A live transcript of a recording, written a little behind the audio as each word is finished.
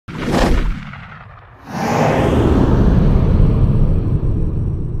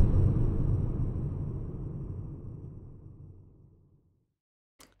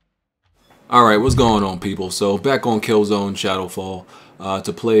Alright, what's going on, people? So, back on Killzone Shadowfall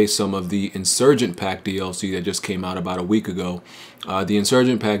to play some of the Insurgent Pack DLC that just came out about a week ago. The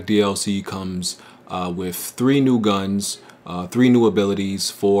Insurgent Pack DLC comes with 3 new guns, 3 new abilities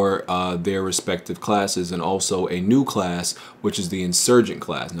for their respective classes, and also a new class, which is the Insurgent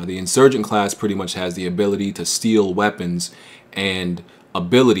class. Now, the Insurgent class pretty much has the ability to steal weapons and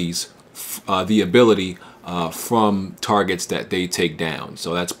abilities, from targets that they take down.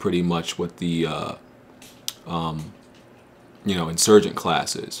 So that's pretty much what the Insurgent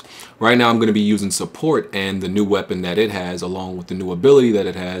class is. Right now I'm going to be using support and the new weapon that it has, along with the new ability that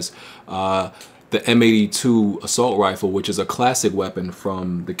it has, the M82 assault rifle, which is a classic weapon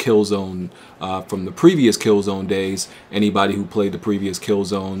from the Killzone, from the previous Killzone days. Anybody who played the previous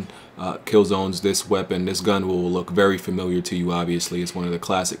Killzones, this gun will look very familiar to you. Obviously, it's one of the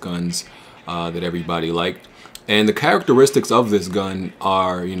classic guns that everybody liked. And the characteristics of this gun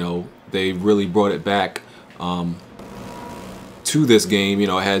are, they really brought it back to this game. It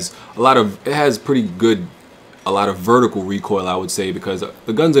has a lot of vertical recoil, I would say, because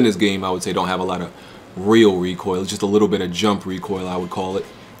the guns in this game, I would say, don't have a lot of real recoil. It's just a little bit of jump recoil, I would call it.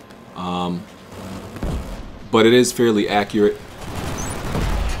 But it is fairly accurate.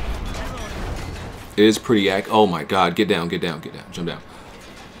 It is pretty oh my god, get down, jump down.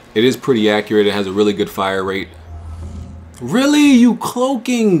 It is pretty accurate. It has a really good fire rate. Really? You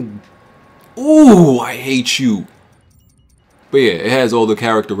cloaking? Ooh, I hate you. But yeah, it has all the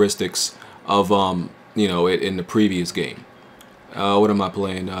characteristics of it in the previous game. What am I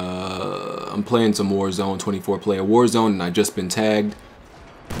playing? I'm playing some Warzone, 24-player Warzone, and I just been tagged.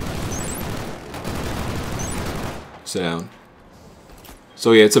 Sit down.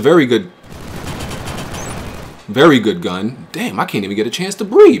 So yeah, it's a very good gun. Damn, I can't even get a chance to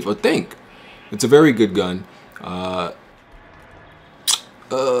breathe or think. It's a very good gun.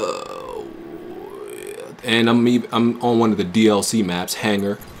 And I'm on one of the DLC maps,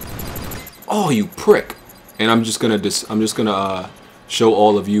 Hangar. Oh, you prick! And I'm just gonna show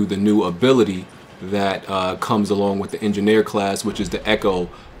all of you the new ability that comes along with the Engineer class, which is the Echo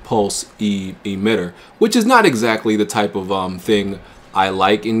Pulse Emitter, which is not exactly the type of thing I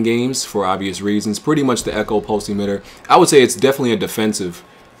like in games for obvious reasons. Pretty much the Echo Pulse Emitter, I would say it's definitely a defensive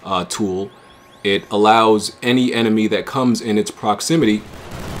tool. It allows any enemy that comes in its proximity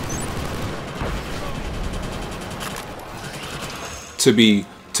to be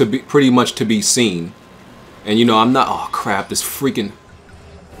pretty much to be seen. And I'm not, oh crap, this freaking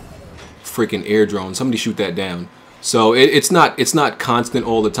air drone. Somebody shoot that down. So it's not constant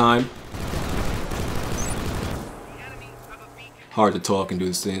all the time. Hard to talk and do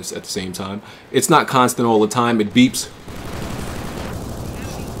this things at the same time. It's not constant all the time. It beeps.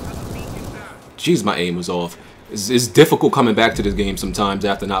 Jeez, my aim was off. It's difficult coming back to this game sometimes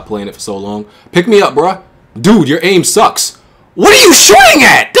after not playing it for so long. Pick me up, bruh. Dude, your aim sucks. What are you shooting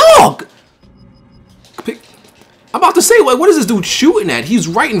at, dog? I'm about to say, what is this dude shooting at? He's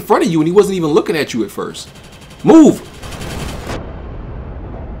right in front of you and he wasn't even looking at you at first. Move.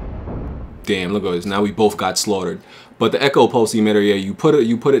 Damn, look at this. Now we both got slaughtered. But the Echo Pulse Emitter, yeah, you put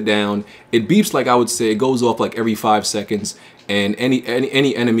it down. It beeps, like I would say. It goes off like every 5 seconds, and any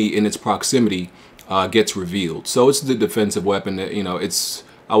enemy in its proximity gets revealed. So it's the defensive weapon that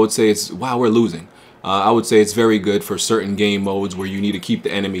I would say it's, wow, we're losing. I would say it's very good for certain game modes where you need to keep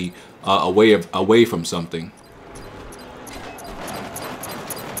the enemy away from something.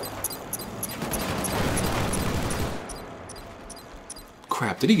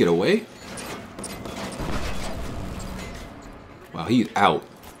 Crap, did he get away? Wow, he's out.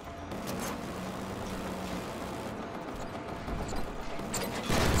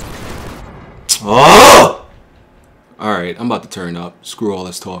 Oh! Alright, I'm about to turn up. Screw all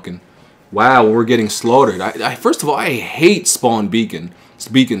this talking. Wow, we're getting slaughtered. First of all, I hate spawn beacon. It's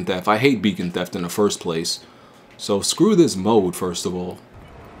beacon theft. I hate beacon theft in the first place. So screw this mode, first of all.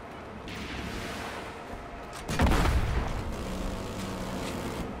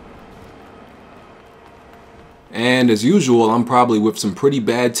 And as usual, I'm probably with some pretty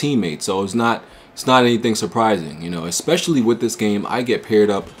bad teammates, so it's not anything surprising, Especially with this game, I get paired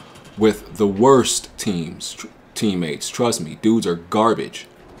up with the worst teammates. Trust me, dudes are garbage.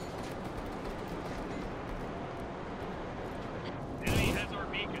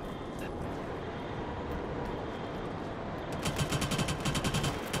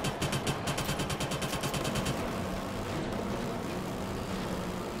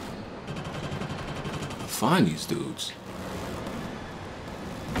 Find these dudes.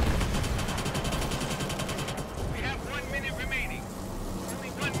 We have 1 minute remaining. Only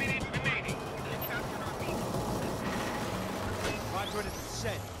 1 minute remaining. Roger, it's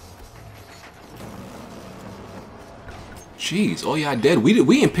set. Jeez. Oh yeah, I did. We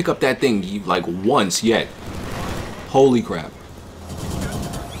didn't pick up that thing like once yet. Holy crap.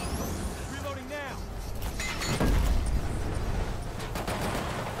 Reloading now.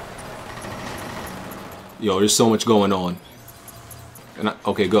 Yo, there's so much going on. And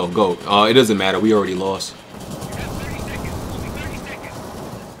okay, go. It doesn't matter. We already lost. You have 30 seconds. Only 30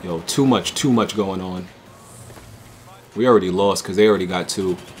 seconds. Yo, too much going on. We already lost because they already got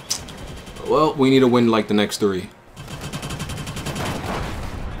 2. Well, we need to win like the next 3.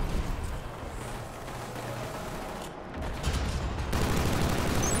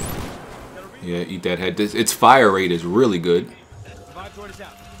 Yeah, eat that head. Its fire rate is really good. Revive droid is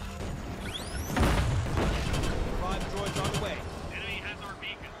out. Revive droid's on the way. Enemy has our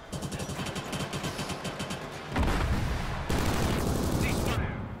beacon.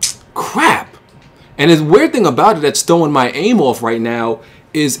 Ceasefire. Crap! And the weird thing about it that's throwing my aim off right now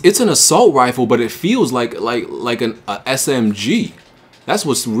is it's an assault rifle, but it feels like an SMG. That's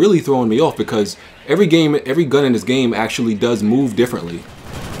what's really throwing me off because every gun in this game actually does move differently.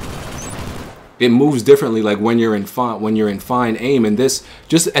 It moves differently, like when you're in fine aim, and this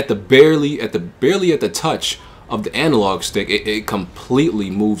just at the barely at the touch of the analog stick, it completely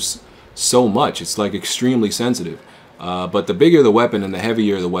moves so much. It's like extremely sensitive. But the bigger the weapon and the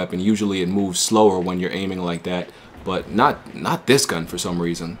heavier the weapon, usually it moves slower when you're aiming like that. But not this gun for some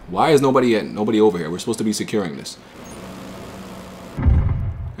reason. Why is nobody over here? We're supposed to be securing this.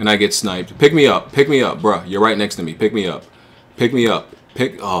 And I get sniped. Pick me up, bruh. You're right next to me. Pick me up.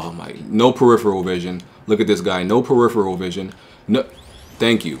 Oh my, no peripheral vision. Look at this guy, no peripheral vision. No,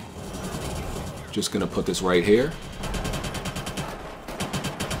 thank you. Just gonna put this right here.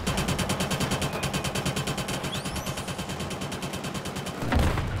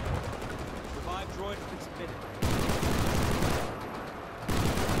 Revive droid has been submitted.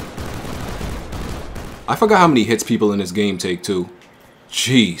 I forgot how many hits people in this game take too.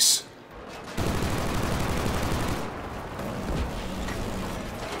 Jeez.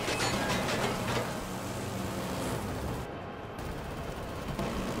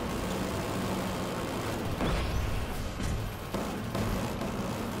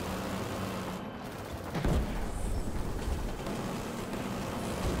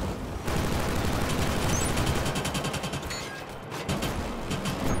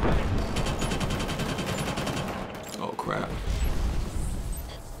 Oh crap.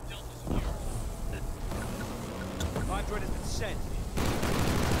 Revive droid has been sent.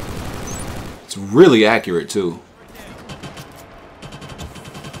 It's really accurate too.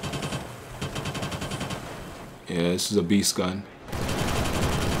 Yeah, this is a beast gun.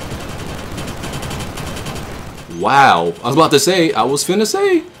 Wow. I was finna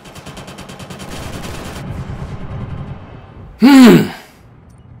say.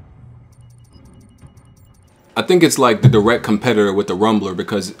 I think it's like the direct competitor with the Rumbler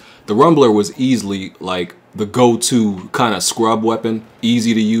because the Rumbler was easily like the go-to kind of scrub weapon,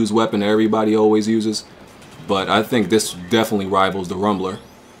 easy to use weapon everybody always uses. But I think this definitely rivals the Rumbler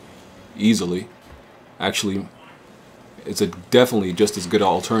easily. Actually, it's definitely just as good an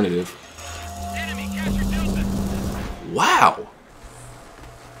alternative. Enemy captured Delta. Wow.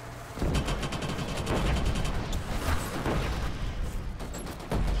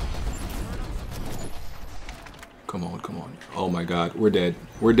 Come on. Oh my god, we're dead.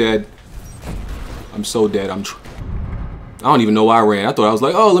 I'm so dead. I don't even know why I ran. I thought I was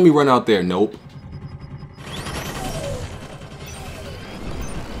like, oh, let me run out there. Nope.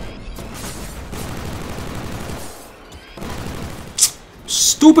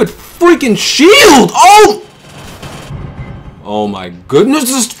 Stupid freaking shield! Oh! Oh my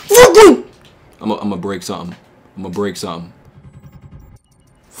goodness, this freaking... I'm gonna break something.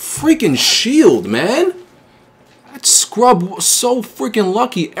 Freaking shield, man! That scrub was so freaking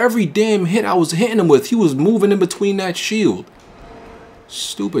lucky. Every damn hit I was hitting him with, he was moving in between that shield.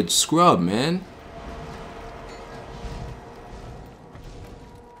 Stupid scrub, man.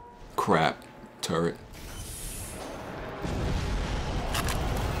 Crap. Turret.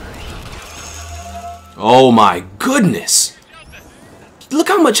 Oh my goodness! Look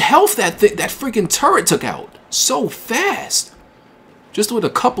how much health that freaking turret took out. So fast. Just with a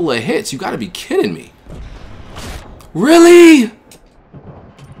couple of hits. You gotta be kidding me. Really?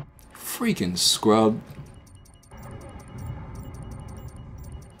 Freaking scrub.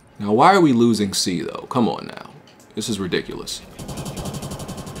 Now, why are we losing C, though? Come on now. This is ridiculous.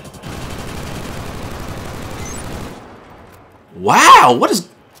 Wow! What is...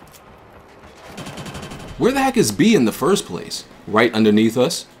 Where the heck is B in the first place? Right underneath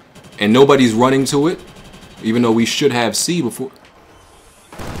us? And nobody's running to it? Even though we should have C before...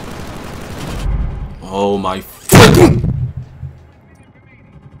 Oh my freaking...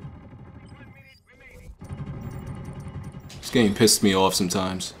 game pissed me off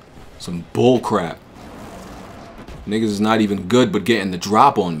sometimes. Some bull crap. Niggas is not even good but getting the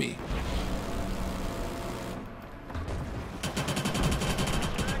drop on me.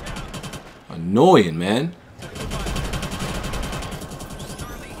 Annoying, man.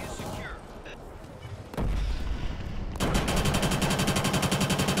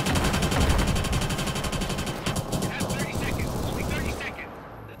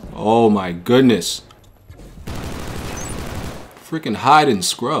 Oh my goodness. Freaking hide and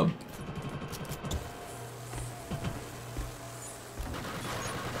scrub.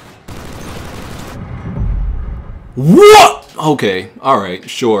 What? Okay, alright,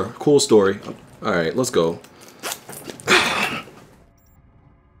 sure. Cool story. Alright, let's go.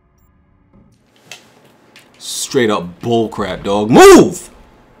 Straight up bullcrap, dog. Move!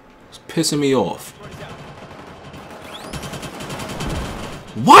 It's pissing me off.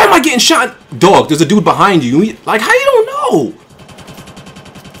 Why am I getting shot? Dog, there's a dude behind you. Like, how you don't know?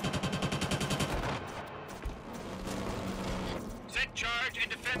 Set charge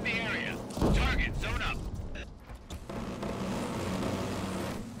and defend the area. Target, zone up.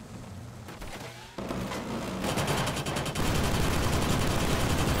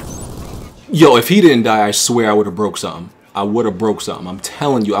 Yo, if he didn't die, I swear I would have broke something. I would have broke something. I'm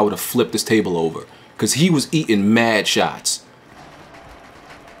telling you, I would have flipped this table over. Because he was eating mad shots.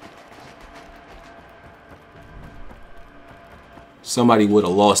 Somebody would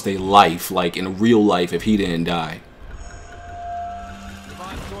have lost their life, like in real life, if he didn't die.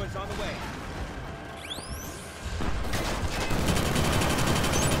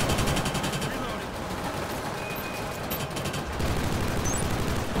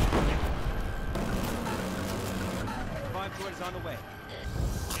 On the way.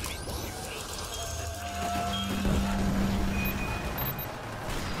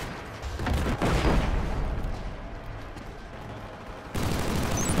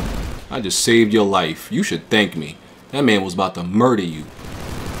 I just saved your life. You should thank me. That man was about to murder you.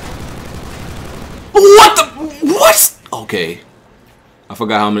 What the? What? Okay. I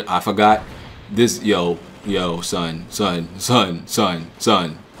forgot how many. I forgot this. Yo, son.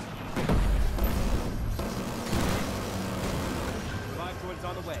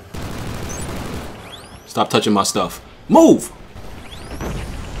 Stop touching my stuff. Move!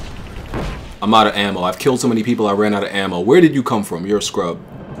 I'm out of ammo. I've killed so many people I ran out of ammo. Where did you come from? You're a scrub.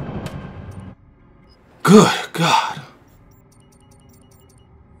 Good God.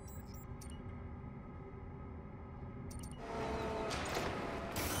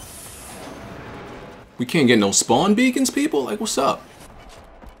 We can't get no spawn beacons, people? Like, what's up?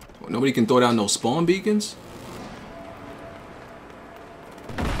 Nobody can throw down no spawn beacons?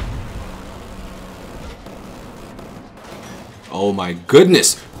 Oh my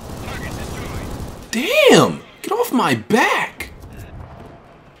goodness. Damn! Get off my back!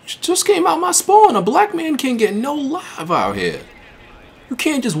 Just came out my spawn. A black man can't get no live out here. You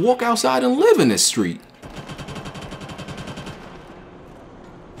can't just walk outside and live in this street.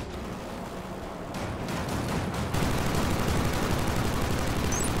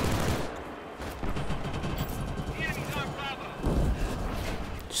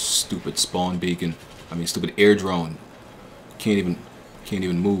 Stupid spawn beacon. I mean, stupid air drone. Can't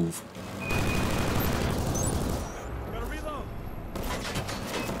even move.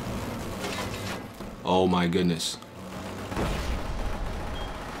 Oh my goodness.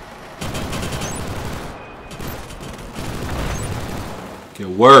 It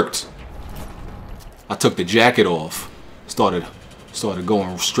worked. I took the jacket off. Started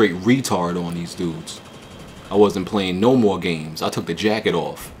going straight retard on these dudes. I wasn't playing no more games. I took the jacket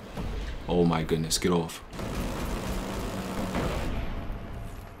off. Oh my goodness, get off.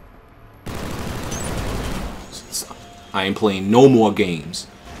 I ain't playing no more games.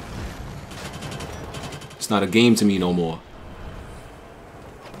 It's not a game to me no more.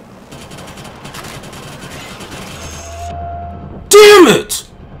 Damn it!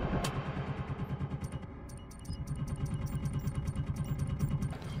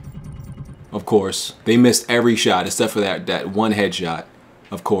 Of course, they missed every shot except for that one headshot.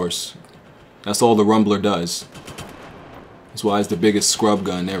 Of course. That's all the Rumbler does. That's why it's the biggest scrub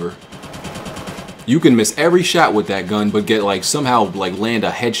gun ever. You can miss every shot with that gun, but get like somehow like land a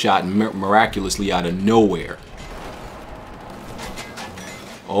headshot miraculously out of nowhere.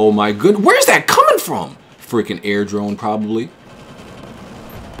 Oh my goodness, where's that coming from? Freaking air drone, probably.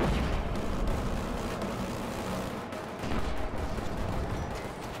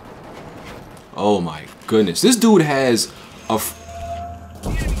 Oh my goodness, this dude has a.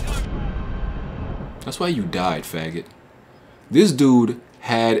 That's why you died, faggot. This dude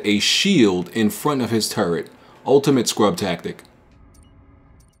had a shield in front of his turret Ultimate scrub tactic.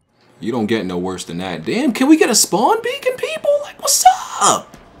 You don't get no worse than that. Damn, can we get a spawn beacon, people? Like, what's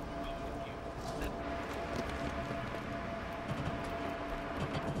up?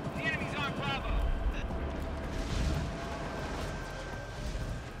 The enemy's on Bravo.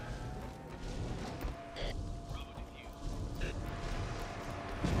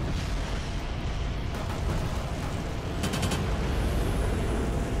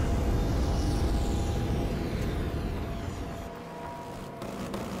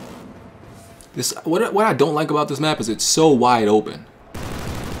 This what I don't like about this map is it's so wide open.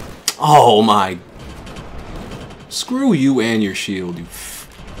 Oh my. Screw you and your shield, you.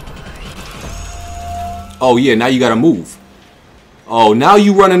 Oh yeah, now you gotta move. Oh, now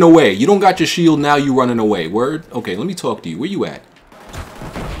you running away. You don't got your shield, now you running away. Word? Okay, let me talk to you. Where you at?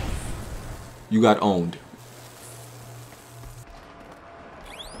 You got owned.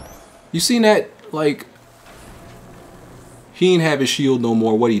 You seen that? Like, he ain't have his shield no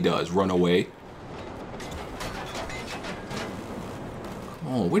more. What he does? Run away.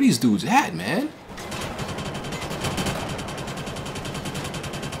 Come on, where these dudes at, man?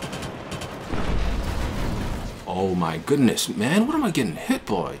 Oh my goodness, man. What am I getting hit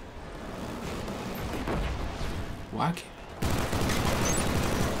by? Why can't...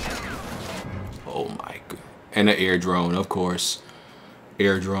 Oh my god. And an air drone, of course.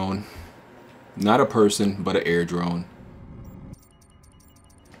 Air drone. Not a person, but an air drone.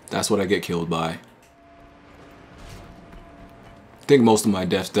 That's what I get killed by. I think most of my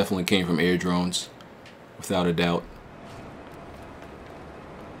deaths definitely came from air drones. Without a doubt.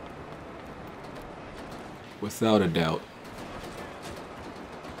 Without a doubt.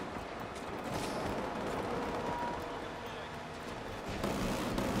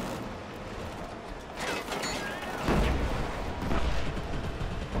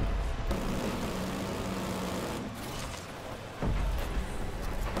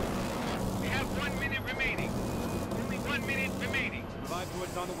 We have 1 minute remaining. Only 1 minute remaining. Revive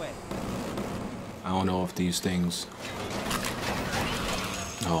droid's on the way. I don't know if these things...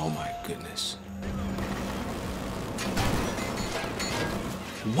 Oh my goodness.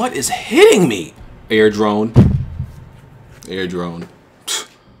 What is hitting me? Air drone. Air drone.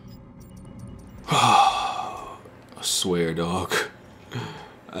 I swear, dog.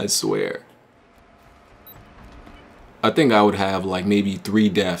 I swear. I think I would have like maybe 3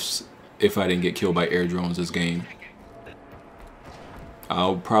 deaths if I didn't get killed by air drones this game.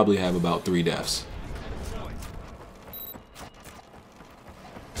 I'll probably have about 3 deaths.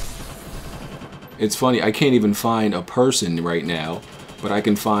 It's funny, I can't even find a person right now, but I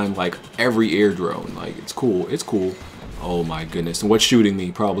can find like every air drone. Like, it's cool, it's cool. Oh my goodness, and what's shooting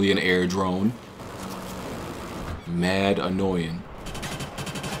me? Probably an air drone. Mad annoying.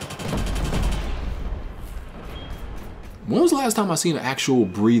 When was the last time I seen an actual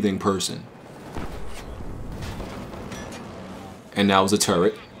breathing person? And that was a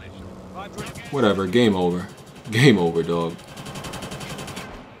turret. Whatever, game over. Game over, dog.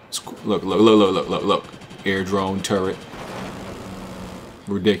 Look, look, look, look, look, look, look. Air drone, turret.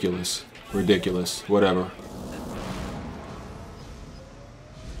 Ridiculous. Ridiculous. Whatever.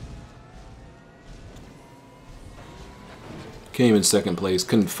 Came in second place.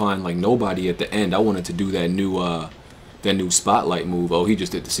 Couldn't find like nobody at the end. I wanted to do that new spotlight move. Oh, he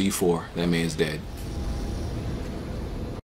just did the C4. That man's dead.